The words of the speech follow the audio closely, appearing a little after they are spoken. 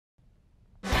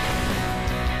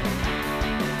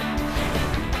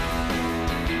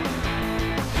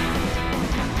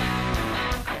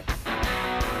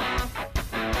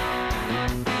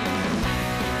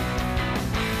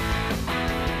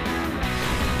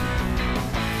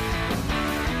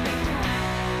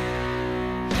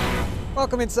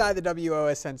Welcome inside the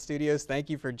WOSN studios. Thank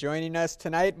you for joining us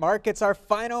tonight. Mark, it's our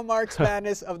final Mark's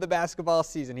Madness of the basketball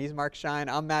season. He's Mark Shine.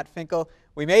 I'm Matt Finkel.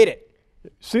 We made it.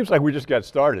 Seems like we just got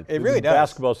started. It really does. The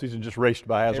basketball season just raced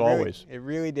by, as always. It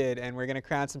really did, and we're going to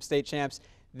crown some state champs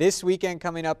this weekend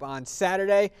coming up on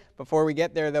Saturday. Before we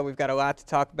get there, though, we've got a lot to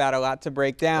talk about, a lot to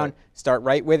break down. Right. Start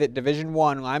right with it. Division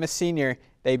I, Lima Senior.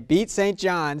 They beat St.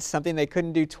 John's, something they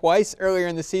couldn't do twice earlier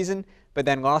in the season, but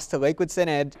then lost to Lakewood St.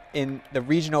 Ed in the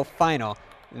regional final.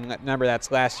 And remember, that's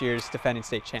last year's defending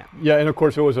state champ. Yeah, and of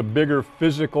course it was a bigger,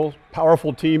 physical,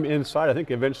 powerful team inside. I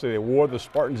think eventually they wore the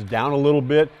Spartans down a little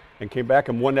bit and came back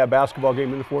and won that basketball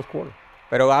game in the fourth quarter.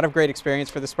 But a lot of great experience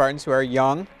for the Spartans, who are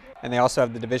young, and they also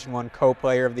have the Division I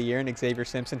co-player of the year in Xavier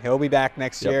Simpson. He'll be back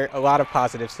next year. A lot of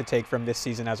positives to take from this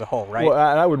season as a whole, right? Well,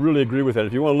 I would really agree with that.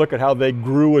 If you want to look at how they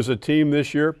grew as a team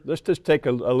this year, let's just take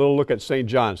a little look at St.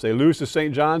 John's. They lose to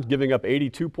St. John's, giving up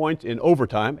 82 points in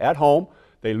overtime at home.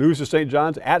 They lose to St.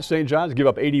 John's at St. John's, give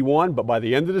up 81, but by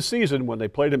the end of the season, when they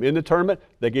played them in the tournament,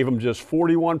 they gave them just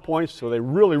 41 points, so they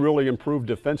really improved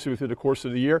defensively through the course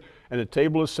of the year, and the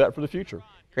table is set for the future.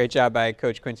 Great job by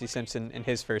Coach Quincy Simpson in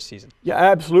his first season. Yeah,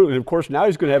 absolutely. And of course, now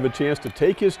he's going to have a chance to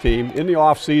take his team in the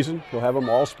off season. He'll have them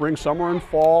all spring, summer, and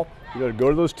fall. To go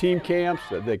to those team camps.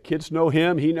 The kids know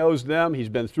him. He knows them. He's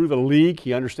been through the league.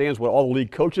 He understands what all the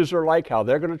league coaches are like, how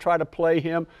they're going to try to play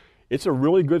him. It's a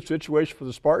really good situation for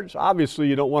the Spartans. Obviously,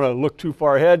 you don't want to look too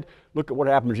far ahead. Look at what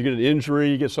happens. You get an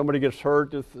injury, somebody gets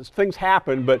hurt. Things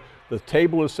happen, but the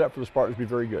table is set for the Spartans to be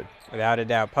very good. Without a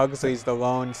doubt. Pugsley's the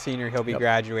lone senior. He'll be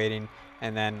graduating,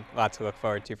 and then lots to look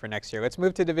forward to for next year. Let's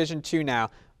move to Division II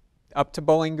now. Up to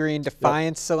Bowling Green,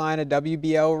 Defiance, Salina,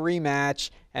 WBL rematch,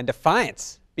 and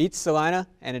Defiance beats Salina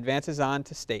and advances on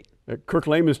to state. Kirk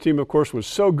Lehman's team, of course, was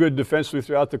so good defensively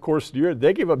throughout the course of the year.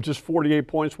 They gave up just 48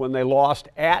 points when they lost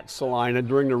at Salina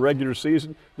during the regular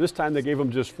season. This time they gave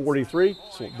them just 43.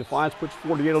 So Defiance puts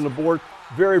 48 on the board.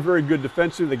 Very good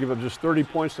defensive. They give up just 30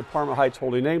 points to Parma Heights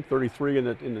Holy Name, 33 in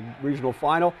the regional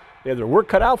final. They have their work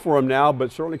cut out for them now,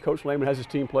 but certainly Coach Lehman has his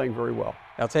team playing very well.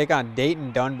 They'll take on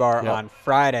Dayton Dunbar on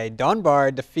Friday.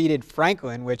 Dunbar defeated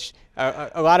Franklin, which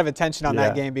a lot of attention on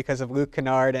that game because of Luke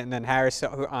Kennard and then Harris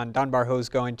on Dunbar, who's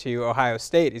going to Ohio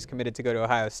State. He's committed to go to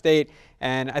Ohio State.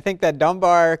 And I think that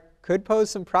Dunbar could pose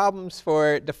some problems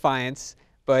for Defiance,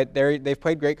 but they've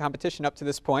played great competition up to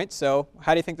this point. So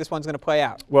how do you think this one's going to play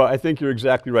out? Well, I think you're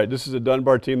exactly right. This is a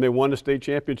Dunbar team. They won the state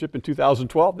championship in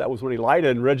 2012. That was when Elida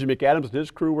and Reggie McAdams and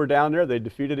his crew were down there. They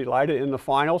defeated Elida in the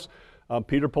finals.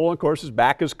 Peter Poland, of course, is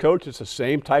back as coach. It's the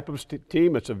same type of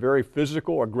team. It's a very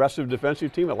physical, aggressive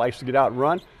defensive team that likes to get out and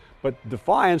run. But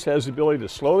Defiance has the ability to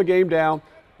slow the game down,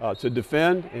 to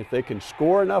defend. And if they can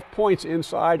score enough points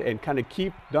inside and kind of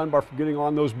keep Dunbar from getting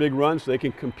on those big runs, they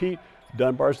can compete.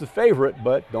 Dunbar's the favorite,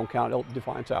 but don't count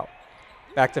Defiance out.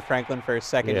 Back to Franklin for a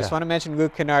second. Just want to mention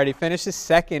Luke Kennard. He finishes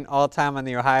second all-time on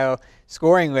the Ohio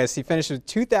scoring list. He finished with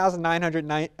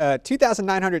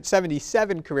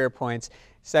 2,977 career points,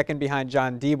 second behind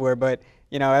John Diebler. But,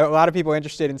 you know, a lot of people are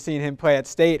interested in seeing him play at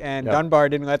state, and Dunbar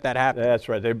didn't let that happen. That's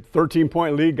right. They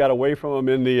 13-point lead, got away from him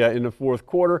in the fourth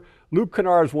quarter. Luke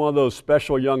Kennard is one of those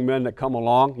special young men that come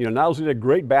along. You know, not only is he a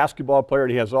great basketball player,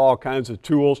 and he has all kinds of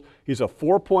tools. He's a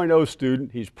 4.0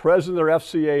 student. He's president of their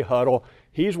FCA huddle.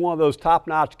 He's one of those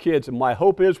top-notch kids, and my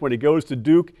hope is when he goes to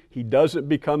Duke, he doesn't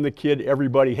become the kid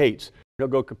everybody hates. He'll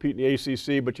go compete in the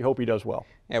ACC, but you hope he does well.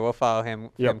 Yeah, we'll follow him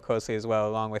closely as well,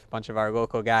 along with a bunch of our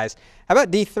local guys. How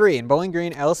about D3? In Bowling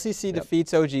Green, LCC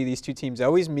defeats OG. These two teams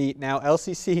always meet. Now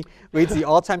LCC leads the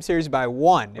all-time series by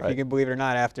 1, if you can believe it or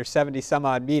not, after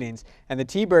 70-some-odd meetings. And the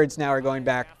T-Birds now are going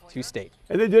back to state.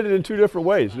 And they did it in two different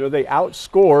ways. You know, they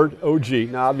outscored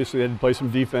OG. Now, obviously, they had to play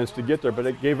some defense to get there, but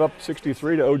they gave up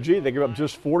 63 to OG. They gave up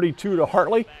just 42 to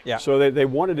Hartley. So they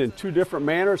won it in two different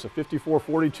manners, a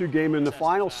 54-42 game in the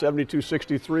final,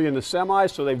 72-63 in the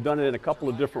semis. So they've done it in a couple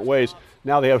of different ways.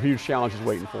 Now they have huge challenges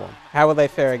waiting for them. How will they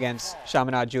fare against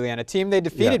Chaminade Julienne, a team they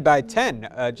defeated by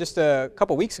 10 just a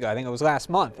couple weeks ago? I think it was last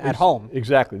month at home.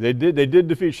 Exactly. They did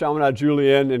defeat Chaminade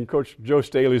Julienne, and Coach Joe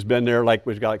Staley's been there,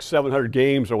 he's got like 700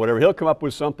 games or whatever. He'll come up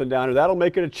with something down there. That'll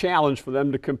make it a challenge for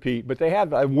them to compete. But they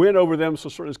have a win over them, so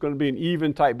certainly it's going to be an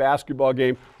even-type basketball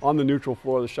game on the neutral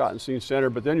floor of the Shot and Scene Center.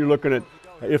 But then you're looking at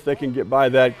if they can get by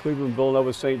that, Cleveland,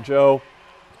 Villanova, St. Joe.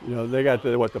 You know, they got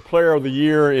the player of the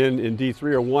year in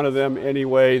D3, or one of them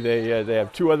anyway. They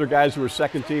have two other guys who are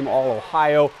second team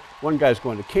All-Ohio. One guy's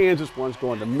going to Kansas, one's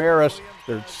going to Marist.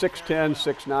 They're 6'10",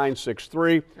 6'9",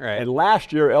 6'3". Right. And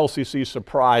last year, LCC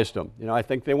surprised them. You know, I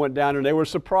think they went down and they were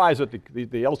surprised that the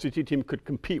LCT team could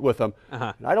compete with them.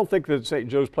 And I don't think that St.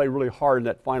 Joe's played really hard in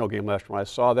that final game last year. When I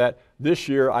saw that, this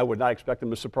year I would not expect them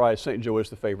to surprise. St. Joe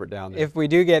is the favorite down there. If we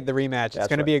do get the rematch, it's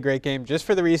going to be a great game just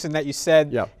for the reason that you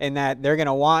said, in that they're going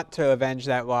to want to avenge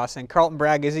that loss. And Carlton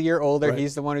Bragg is a year older.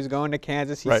 He's the one who's going to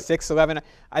Kansas. He's 6'11".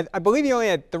 I believe he only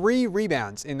had 3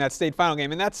 rebounds in that state final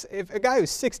game. And that's if a guy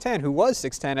who's 6'10", who was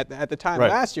 6'10" at the time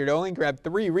last year, to only grab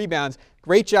 3 rebounds.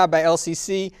 Great job by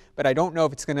LCC, but I don't know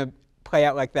if it's going to play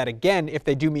out like that again if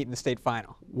they do meet in the state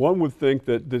final. One would think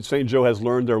that St. Joe has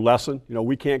learned their lesson. You know,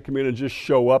 we can't come in and just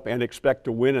show up and expect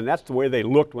to win, and that's the way they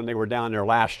looked when they were down there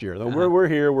last year. We're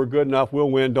here, we're good enough,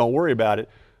 we'll win, don't worry about it.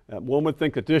 One would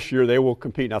think that this year they will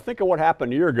compete. Now think of what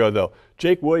happened a year ago, though.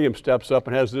 Jake Williams steps up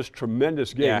and has this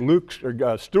tremendous game. Luke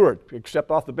Stewart,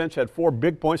 except off the bench, had 4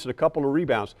 big points and a couple of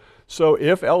rebounds. So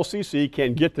if LCC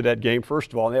can get to that game,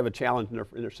 first of all, and they have a challenge in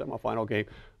their semifinal game,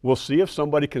 we'll see if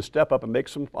somebody can step up and make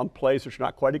some plays that you're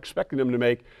not quite expecting them to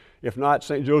make. If not,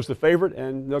 St. Joe's the favorite,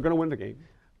 and they're going to win the game.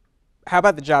 How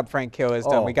about the job Frank Kill has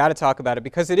done? We got to talk about it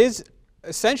because it is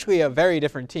essentially a very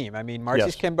different team. I mean,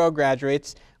 Marcus Kimbo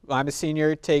graduates. Lima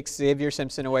Senior takes Xavier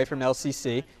Simpson away from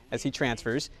LCC as he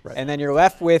transfers. And then you're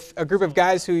left with a group of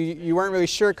guys who you weren't really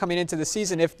sure coming into the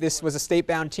season if this was a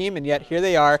state-bound team, and yet here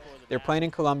they are. They're playing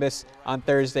in Columbus on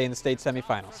Thursday in the state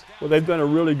semifinals. Well, they've done a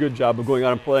really good job of going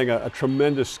out and playing a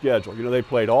tremendous schedule. You know, they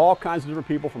played all kinds of different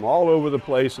people from all over the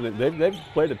place, and they've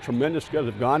played a tremendous schedule.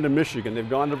 They've gone to Michigan. They've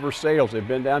gone to Versailles. They've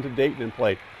been down to Dayton and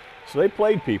played. So they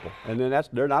played people, and then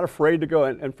they're not afraid to go.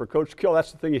 And for Coach Kill,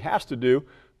 that's the thing he has to do,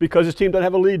 because his team doesn't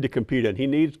have a lead to compete in. He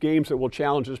needs games that will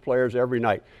challenge his players every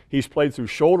night. He's played through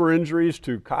shoulder injuries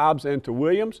to Cobbs and to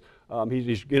Williams.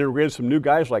 He's integrated some new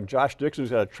guys like Josh Dixon, who's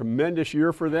had a tremendous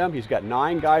year for them. He's got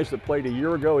 9 guys that played a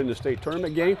year ago in the state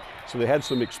tournament game, so they had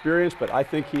some experience, but I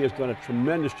think he has done a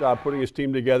tremendous job putting his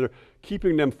team together,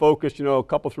 keeping them focused. You know, a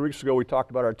couple, 3 weeks ago, we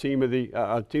talked about our teams of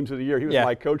the year. He was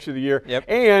my coach of the year,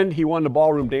 and he won the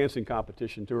ballroom dancing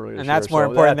competition too earlier this year. And that's more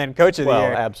important than coach of the year.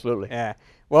 Well, absolutely. Yeah.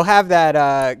 We'll have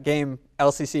that game,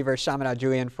 LCC versus Chaminade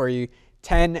Julian, for you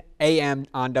 10 a.m.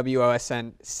 on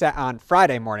WOSN set on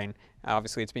Friday morning.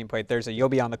 Obviously, it's being played Thursday. You'll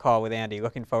be on the call with Andy.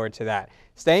 Looking forward to that.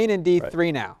 Staying in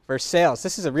D3 now, Versailles.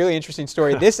 This is a really interesting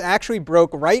story. This actually broke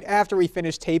right after we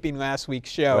finished taping last week's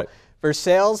show.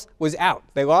 Versailles was out.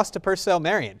 They lost to Purcell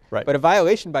Marion. But a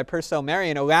violation by Purcell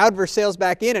Marion allowed Versailles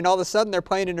back in, and all of a sudden they're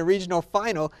playing in a regional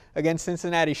final against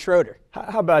Cincinnati Schroeder.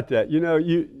 How about that? You know,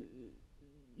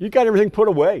 you got everything put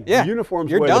away. The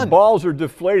uniforms away. Done. The balls are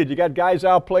deflated. You got guys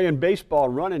out playing baseball,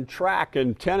 running track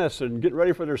and tennis, and getting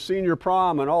ready for their senior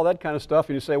prom and all that kind of stuff.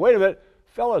 And you say, wait a minute,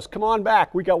 fellas, come on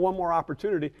back. We got one more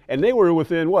opportunity. And they were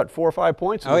within, what, 4 or 5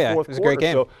 points in the fourth quarter. It was a great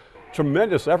game. So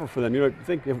tremendous effort for them. You know,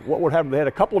 think if what would happen, they had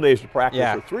a couple of days to practice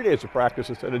or 3 days of practice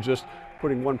instead of just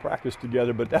putting one practice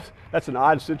together. But that's an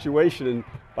odd situation, and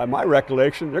by my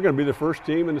recollection, they're going to be the first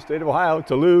team in the state of Ohio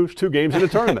to lose 2 games in a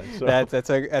tournament. So, that's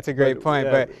a great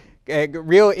point. But a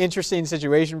real interesting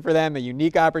situation for them, a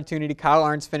unique opportunity. Kyle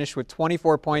Arns finished with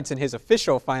 24 points in his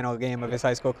official final game of his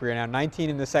high school career, now 19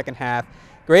 in the second half.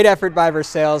 Great effort by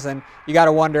Versailles, and you got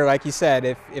to wonder, like you said,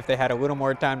 if they had a little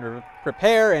more time to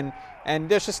prepare, and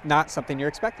there's just not something you're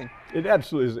expecting. It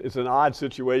absolutely is. It's an odd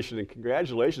situation, and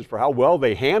congratulations for how well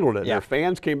they handled it. Their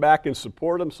fans came back and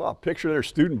supported them, saw a picture of their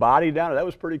student body down there. That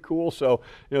was pretty cool. So,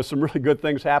 you know, some really good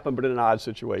things happened, but in an odd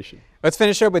situation. Let's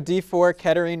finish up with D4,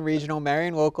 Kettering Regional,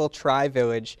 Marion Local,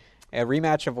 Tri-Village. A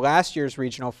rematch of last year's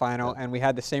regional final, and we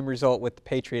had the same result with the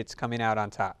Patriots coming out on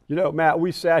top. You know, Matt,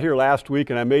 we sat here last week,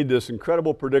 and I made this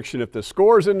incredible prediction. If the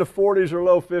score's in the 40s or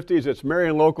low 50s, it's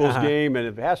Marion Local's game, and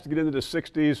if it has to get into the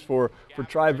 60s for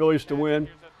Tri-Village to win,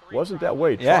 wasn't that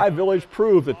way. Tri-Village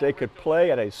proved that they could play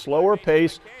at a slower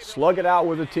pace, slug it out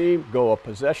with a team, go a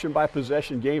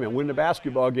possession-by-possession game, and win the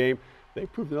basketball game. They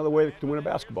proved another way to win a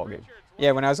basketball game.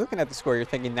 Yeah, when I was looking at the score, you're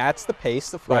thinking that's the pace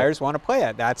the Flyers want to play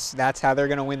at. That's how they're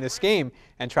going to win this game.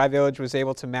 And Tri-Village was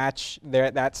able to match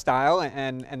that style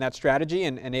and that strategy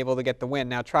and able to get the win.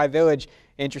 Now, Tri-Village,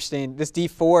 interesting. This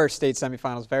D4 state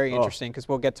semifinal is very interesting because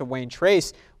we'll get to Wayne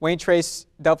Trace. Wayne Trace,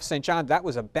 Delphos St. John, that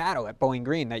was a battle at Bowling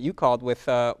Green that you called with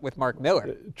Mark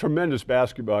Miller. Tremendous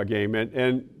basketball game.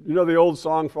 And you know the old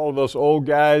song for all of us old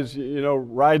guys, you know,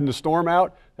 riding the storm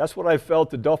out? That's what I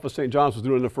felt that Delphos St. John's was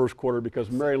doing in the first quarter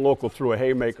because Marion Local threw a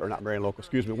haymaker, or not Marion Local,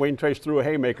 excuse me, Wayne Trace threw a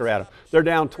haymaker at them. They're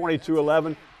down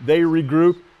 22-11. They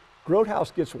regroup. Grotehouse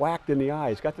gets whacked in the eye.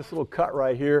 He's got this little cut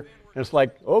right here. And it's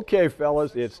like, okay,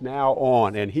 fellas, it's now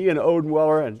on. And he and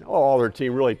Odenweller and all their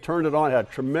team really turned it on, had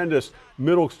tremendous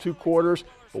middle 2 quarters.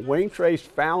 But Wayne Trace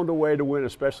found a way to win,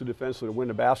 especially defensively, to win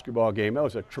the basketball game. That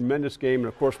was a tremendous game. And,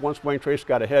 of course, once Wayne Trace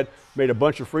got ahead, made a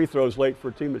bunch of free throws late for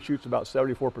a team that shoots about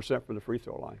 74% from the free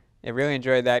throw line. Yeah, really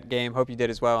enjoyed that game. Hope you did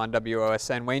as well on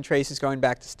WOSN. Wayne Trace is going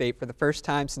back to state for the first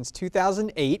time since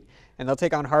 2008, and they'll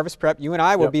take on Harvest Prep. You and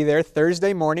I will be there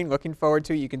Thursday morning. Looking forward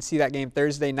to it. You can see that game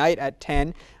Thursday night at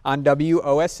 10 on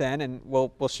WOSN, and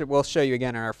we'll show you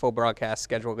again on our full broadcast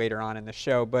schedule later on in the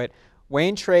show. But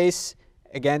Wayne Trace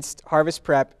against Harvest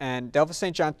Prep and Delphos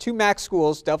St. John, two MAC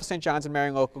schools, Delphos St. John's and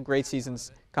Marion Local, great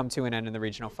seasons come to an end in the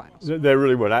regional finals. They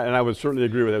really would, and I would certainly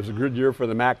agree with that. It was a good year for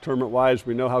the MAC tournament-wise.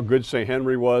 We know how good St.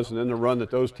 Henry was, and then the run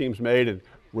that those teams made, and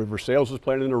Versailles was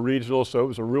playing in the regional, so it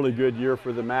was a really good year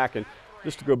for the MAC. And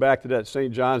just to go back to that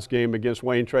St. John's game against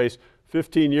Wayne Trace,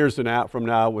 15 years from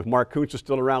now, with Mark Kuntz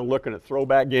still around looking at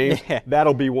throwback games,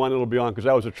 that'll be one that'll be on, because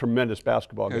that was a tremendous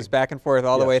basketball game. It was back and forth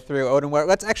all the way through.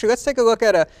 Let's take a look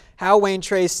at how Wayne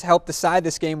Trace helped decide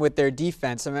this game with their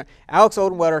defense. I mean, Alex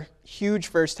Odenwetter, huge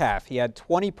first half. He had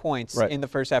 20 points in the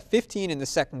first half, 15 in the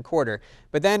second quarter.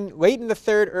 But then late in the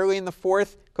third, early in the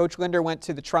fourth, Coach Linder went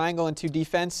to the triangle and two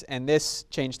defense, and this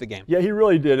changed the game. Yeah, he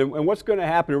really did. And what's going to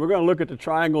happen, we're going to look at the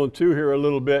triangle and two here a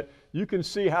little bit. You can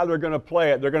see how they're going to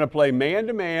play it. They're going to play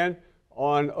man-to-man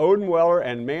on Odenweller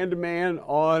and man-to-man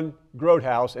on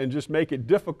Grotehouse, and just make it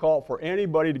difficult for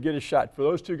anybody to get a shot, for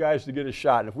those two guys to get a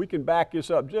shot. And if we can back this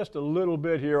up just a little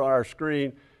bit here on our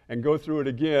screen and go through it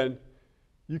again,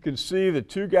 you can see the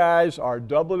two guys are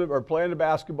playing the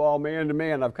basketball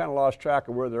man-to-man. I've kind of lost track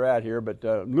of where they're at here, but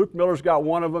Luke Miller's got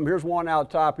one of them. Here's one out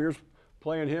top. Here's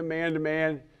playing him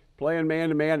man-to-man, playing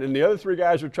man-to-man. And the other three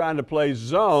guys are trying to play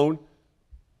zone,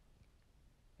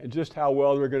 and just how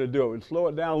well they're going to do it. We'll slow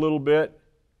it down a little bit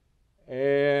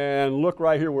and look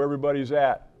right here where everybody's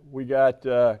at. We got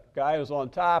guys on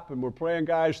top, and we're playing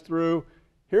guys through.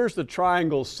 Here's the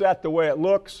triangle set the way it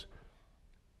looks.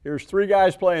 Here's three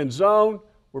guys playing zone.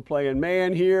 We're playing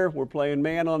man here. We're playing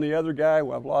man on the other guy.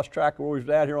 Well, I've lost track of where he's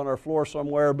at here on our floor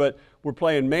somewhere, but we're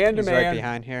playing man-to-man. He's right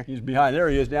behind here. He's behind. There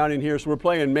he is, down in here. So we're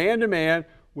playing man-to-man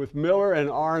with Miller and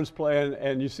Arns playing,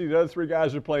 and you see the other three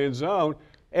guys are playing zone.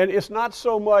 And it's not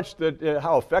so much that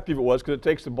how effective it was, because it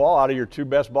takes the ball out of your two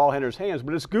best ball handlers' hands,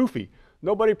 but it's goofy.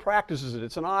 Nobody practices it.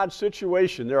 It's an odd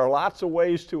situation. There are lots of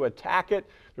ways to attack it.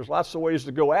 There's lots of ways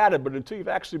to go at it, but until you've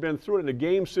actually been through it in a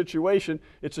game situation,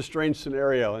 it's a strange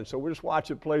scenario. And so we'll just watch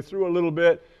it play through a little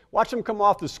bit. Watch him come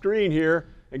off the screen here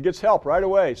and gets help right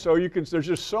away. So there's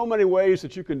just so many ways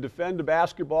that you can defend the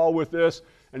basketball with this,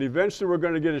 and eventually we're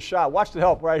going to get a shot. Watch the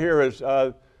help right here as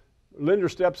Linder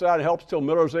steps out and helps till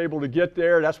Miller's able to get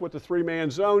there. That's what the three-man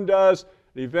zone does.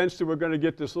 And eventually we're going to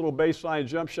get this little baseline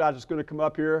jump shot that's going to come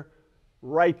up here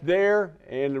right there,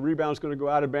 and the rebound's going to go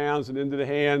out of bounds and into the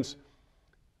hands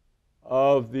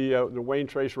of the Wayne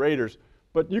Trace Raiders.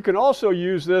 But you can also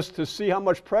use this to see how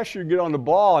much pressure you get on the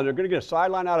ball, and they're going to get a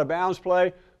sideline out of bounds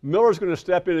play. Miller's going to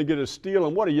step in and get a steal,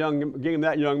 and what a young game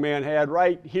that young man had.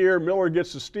 Right here, Miller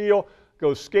gets the steal,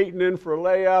 goes skating in for a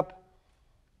layup.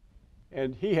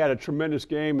 And he had a tremendous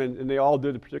game, and they all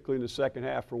did, particularly in the second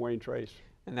half for Wayne Trace.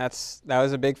 And that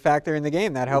was a big factor in the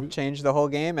game. That helped change the whole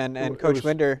game, and Coach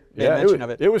Linder made mention of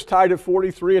it. It was tied at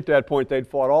 43 at that point. They'd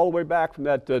fought all the way back from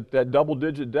that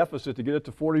double-digit deficit to get it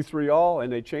to 43 all,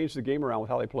 and they changed the game around with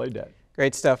how they played that.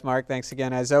 Great stuff, Mark. Thanks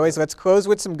again, as always. Let's close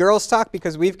with some girls talk,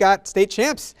 because we've got state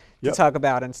champs to talk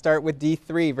about, and start with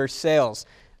D3. Versailles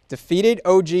defeated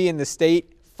OG in the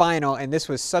state final, and this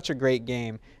was such a great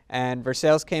game. And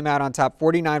Versailles came out on top,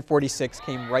 49-46,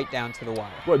 came right down to the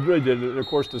wire. Well, it really did. And of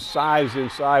course, the size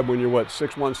inside, when you're,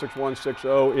 6'1", 6'1",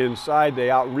 6'0", inside, they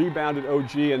out-rebounded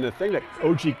OG. And the thing that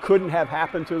OG couldn't have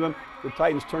happened to them, the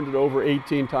Titans turned it over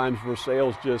 18 times,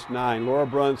 Versailles just 9. Laura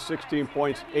Brunn, 16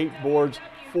 points, 8 boards,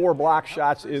 4 block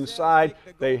shots inside.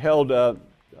 They held 9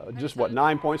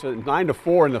 points,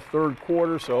 9-4 in the third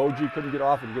quarter, so OG couldn't get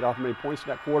off many points in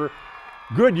that quarter.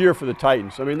 Good year for the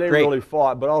Titans. I mean, they really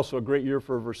fought, but also a great year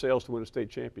for Versailles to win a state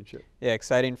championship. Yeah,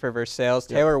 exciting for Versailles.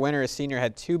 Taylor Winter, a senior,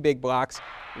 had 2 big blocks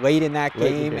late in that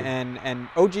game, and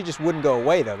OG just wouldn't go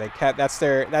away though. They kept that's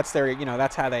their that's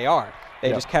how they are. They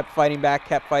just kept fighting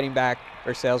back.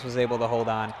 Versailles was able to hold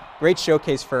on. Great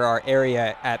showcase for our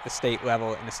area at the state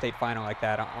level in a state final like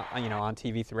that, on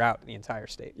TV throughout the entire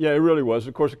state. Yeah, it really was.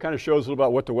 Of course, it kind of shows a little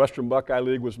about what the Western Buckeye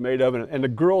League was made of, and the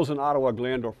girls in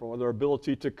Ottawa-Glandorf, their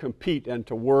ability to compete and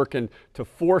to work and to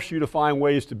force you to find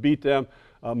ways to beat them.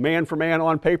 Man for man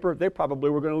on paper, they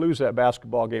probably were going to lose that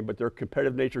basketball game, but their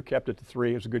competitive nature kept it to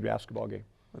 3. It was a good basketball game.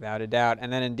 Without a doubt.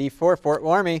 And then in D4, Fort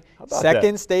Laramie,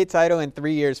 second state title in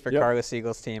 3 years for Carlos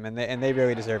Eagles team, and they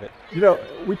really deserve it. You know,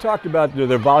 we talked about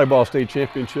their volleyball state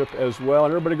championship as well,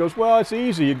 and everybody goes, well, it's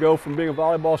easy. You go from being a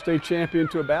volleyball state champion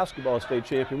to a basketball state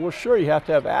champion. Well, sure, you have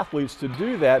to have athletes to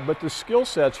do that, but the skill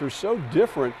sets are so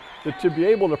different that to be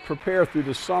able to prepare through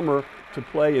the summer to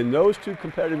play in those two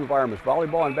competitive environments,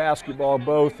 volleyball and basketball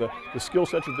both, the skill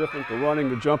sets are different, the running,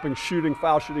 the jumping, shooting,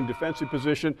 foul shooting, defensive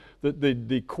position,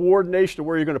 the coordination of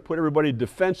where you're going to put everybody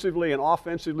defensively and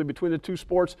offensively between the two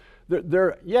sports.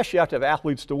 Yes, you have to have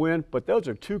athletes to win, but those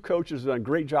are two coaches that have done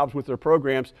great jobs with their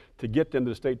programs to get them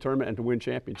to the state tournament and to win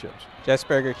championships. Jess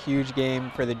Berger, huge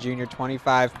game for the junior,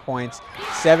 25 points,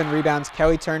 7 rebounds.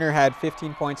 Kelly Turner had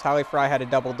 15 points. Holly Fry had a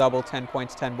double-double, 10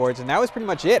 points, 10 boards, and that was pretty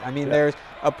much it. I mean, there's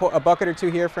a bucket or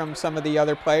two here from some of the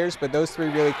other players, but those 3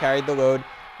 really carried the load,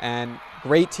 and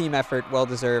great team effort,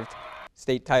 well-deserved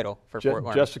state title for Fort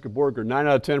Laramie. Jessica Borger, 9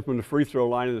 out of 10 from the free throw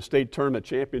line in the state tournament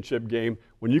championship game.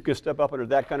 When you can step up under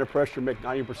that kind of pressure, make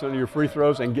 90% of your free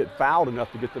throws, and get fouled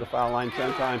enough to get to the foul line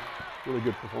 10 times, really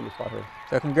good performance by her.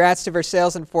 So congrats to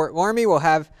Versailles and Fort Laramie. We'll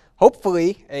have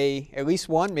hopefully at least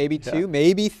 1, maybe 2,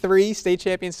 maybe 3 state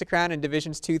champions to crown in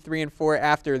Divisions 2, 3, and 4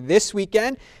 after this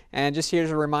weekend. And just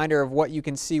here's a reminder of what you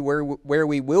can see where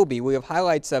we will be. We have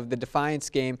highlights of the Defiance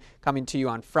game coming to you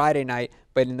on Friday night,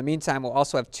 but in the meantime, we'll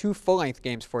also have 2 full-length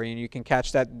games for you, and you can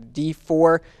catch that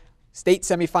D4 state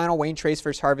semifinal, Wayne Trace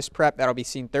versus Harvest Prep. That'll be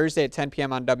seen Thursday at 10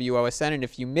 p.m. on WOSN, and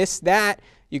if you miss that,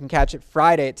 you can catch it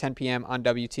Friday at 10 p.m. on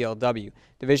WTLW.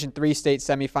 Division 3 state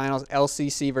semifinals,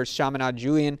 LCC versus Chaminade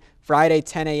Julian, Friday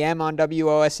 10 a.m. on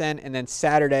WOSN, and then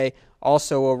Saturday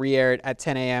also will re-air it at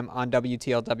 10 a.m. on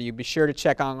WTLW. Be sure to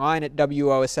check online at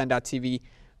WOSN.tv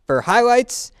for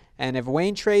highlights, and if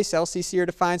Wayne Trace, LCC, or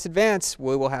Defiance advance,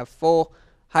 we will have full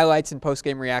highlights and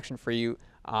post-game reaction for you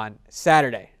on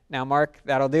Saturday. Now, Mark,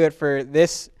 that'll do it for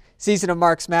this season of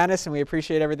Mark's Madness, and we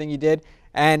appreciate everything you did.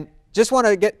 And just want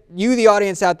to get you, the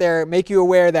audience out there, make you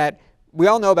aware that we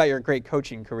all know about your great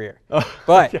coaching career.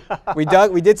 But we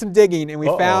did some digging, and we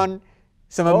found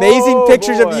some amazing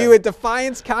pictures of you at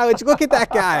Defiance College. Look at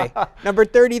that guy, number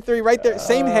 33, right there.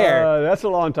 Same hair. That's a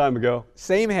long time ago.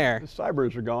 Same hair. The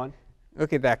sideburns are gone.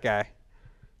 Look at that guy.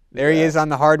 There he is on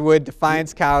the hardwood,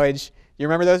 Defiance College. You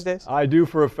remember those days? I do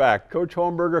for a fact. Coach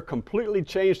Holmberger completely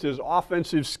changed his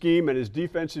offensive scheme and his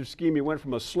defensive scheme. He went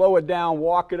from a slow it down,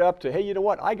 walk it up to, hey, you know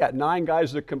what? I got 9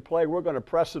 guys that can play. We're going to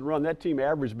press and run. That team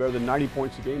averaged better than 90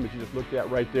 points a game that you just looked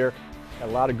at right there. Had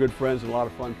a lot of good friends and a lot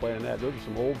of fun playing that. Those are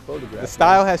some old photographs. The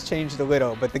style has changed a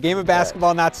little, but the game of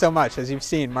basketball, not so much. As you've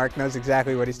seen, Mark knows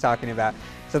exactly what he's talking about.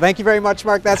 So thank you very much,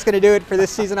 Mark. That's going to do it for this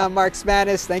season on Mark's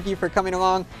Madness. Thank you for coming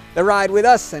along the ride with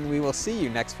us, and we will see you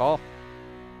next fall.